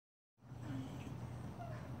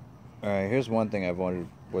Alright, here's one thing I've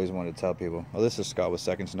always wanted to tell people. Well, this is Scott with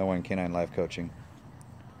Seconds to No One Canine Life Coaching.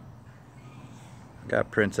 Got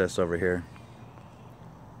Princess over here.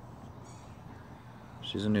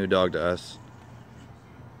 She's a new dog to us.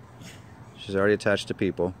 She's already attached to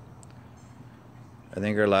people. I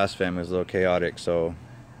think her last family was a little chaotic, so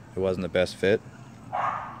it wasn't the best fit.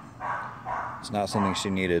 It's not something she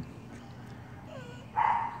needed.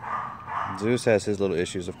 Zeus has his little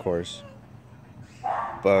issues, of course.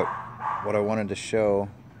 But what I wanted to show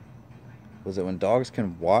was that when dogs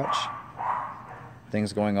can watch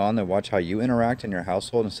things going on, they watch how you interact in your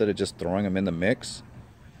household instead of just throwing them in the mix,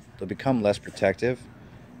 they'll become less protective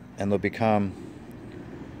and they'll become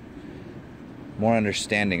more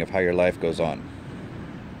understanding of how your life goes on.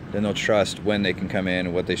 Then they'll trust when they can come in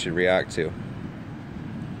and what they should react to.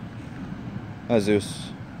 Hi,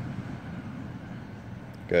 Zeus.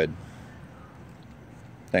 Good.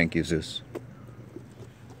 Thank you, Zeus.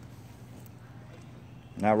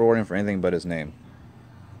 Not rewarding for anything but his name.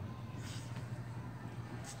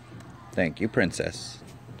 Thank you, Princess.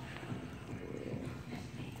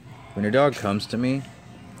 When your dog comes to me,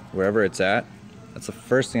 wherever it's at, that's the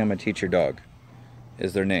first thing I'm going to teach your dog,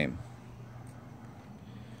 is their name.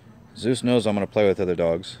 Zeus knows I'm going to play with other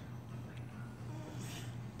dogs.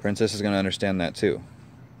 Princess is going to understand that too.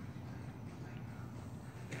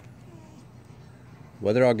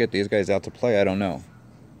 Whether I'll get these guys out to play, I don't know.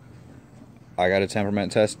 I got to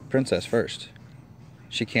temperament test Princess first.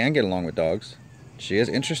 She can get along with dogs. She is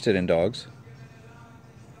interested in dogs.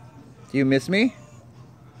 Do you miss me?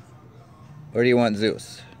 Or do you want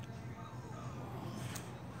Zeus?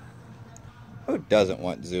 Who doesn't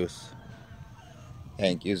want Zeus?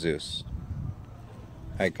 Thank you, Zeus.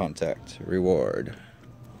 Eye contact. Reward.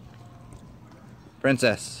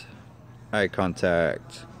 Princess. Eye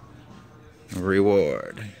contact.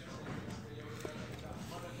 Reward.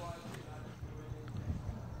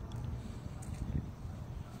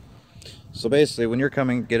 So basically, when you're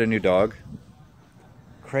coming to get a new dog,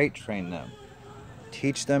 crate train them.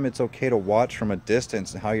 Teach them it's okay to watch from a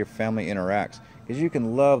distance and how your family interacts. Because you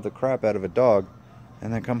can love the crap out of a dog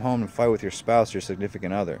and then come home and fight with your spouse or your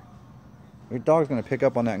significant other. Your dog's going to pick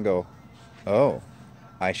up on that and go, oh,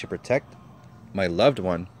 I should protect my loved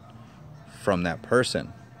one from that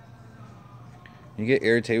person. You get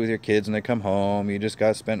irritated with your kids when they come home. You just got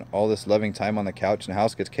to spend all this loving time on the couch and the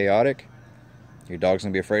house gets chaotic. Your dog's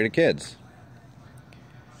going to be afraid of kids.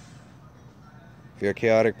 If you're a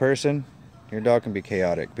chaotic person, your dog can be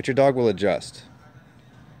chaotic, but your dog will adjust.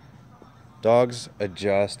 Dogs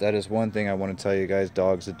adjust. That is one thing I want to tell you guys.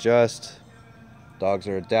 Dogs adjust. Dogs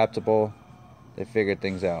are adaptable. They figure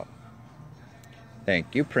things out.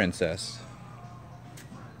 Thank you, Princess.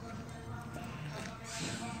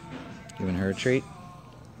 Giving her a treat.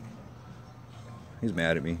 He's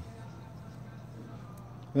mad at me.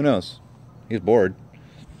 Who knows? He's bored.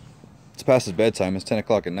 It's past his bedtime. It's 10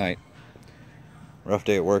 o'clock at night. Rough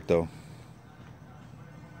day at work, though.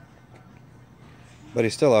 But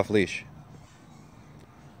he's still off leash.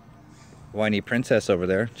 Whiny Princess over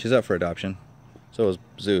there. She's up for adoption. So is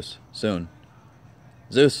Zeus. Soon.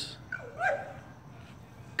 Zeus.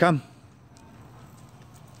 Come.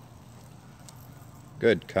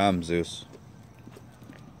 Good. Come, Zeus.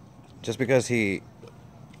 Just because he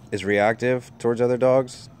is reactive towards other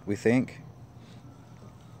dogs, we think,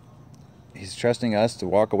 he's trusting us to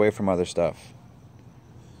walk away from other stuff.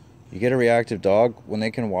 You get a reactive dog, when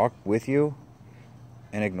they can walk with you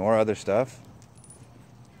and ignore other stuff,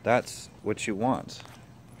 that's what you want.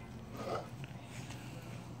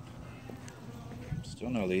 Still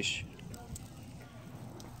no leash.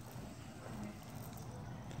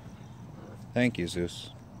 Thank you,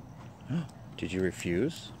 Zeus. Did you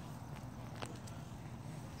refuse?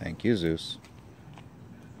 Thank you, Zeus.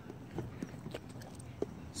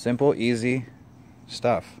 Simple, easy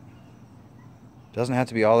stuff. Doesn't have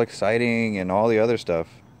to be all exciting and all the other stuff.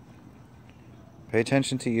 Pay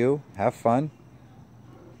attention to you. Have fun.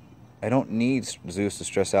 I don't need Zeus to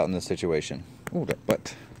stress out in this situation. Ooh, that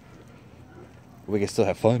butt. We can still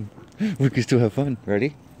have fun. We can still have fun.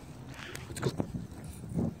 Ready? Let's go.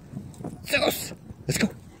 Zeus! Let's go.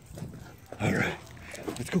 Alright.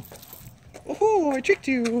 Let's go. Oh, I tricked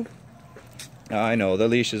you. I know, the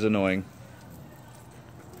leash is annoying.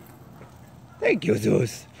 Thank you,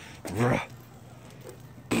 Zeus.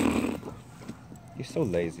 You're so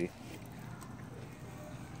lazy.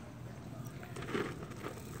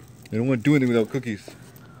 I don't want to do anything without cookies.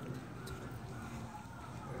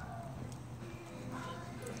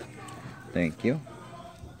 Thank you.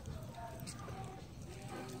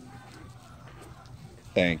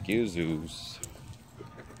 Thank you, Zeus.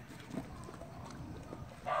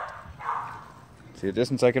 See the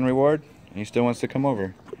distance I can reward? And he still wants to come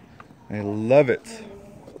over. I love it.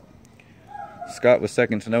 Scott with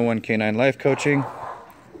second to no one Canine Life Coaching.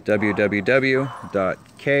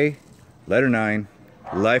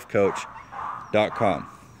 www.k9lifecoach.com.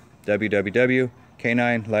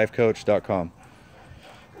 www.k9lifecoach.com.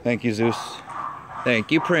 Thank you, Zeus.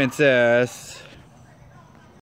 Thank you, Princess.